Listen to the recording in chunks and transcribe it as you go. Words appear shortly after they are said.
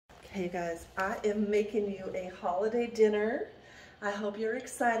Hey guys, I am making you a holiday dinner. I hope you're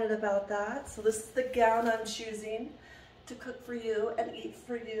excited about that. So this is the gown I'm choosing to cook for you and eat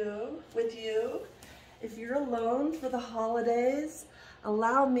for you, with you. If you're alone for the holidays,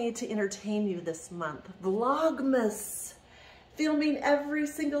 allow me to entertain you this month. Vlogmas, filming every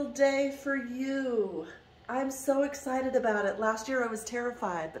single day for you. I'm so excited about it. Last year I was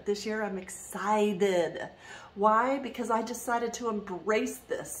terrified, but this year I'm excited. Why? Because I decided to embrace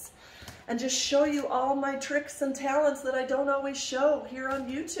this and just show you all my tricks and talents that I don't always show here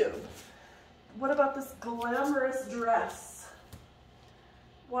on YouTube. What about this glamorous dress?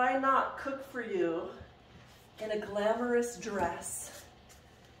 Why not cook for you in a glamorous dress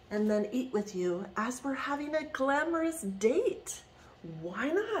and then eat with you as we're having a glamorous date? Why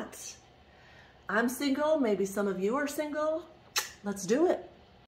not? I'm single, maybe some of you are single. Let's do it.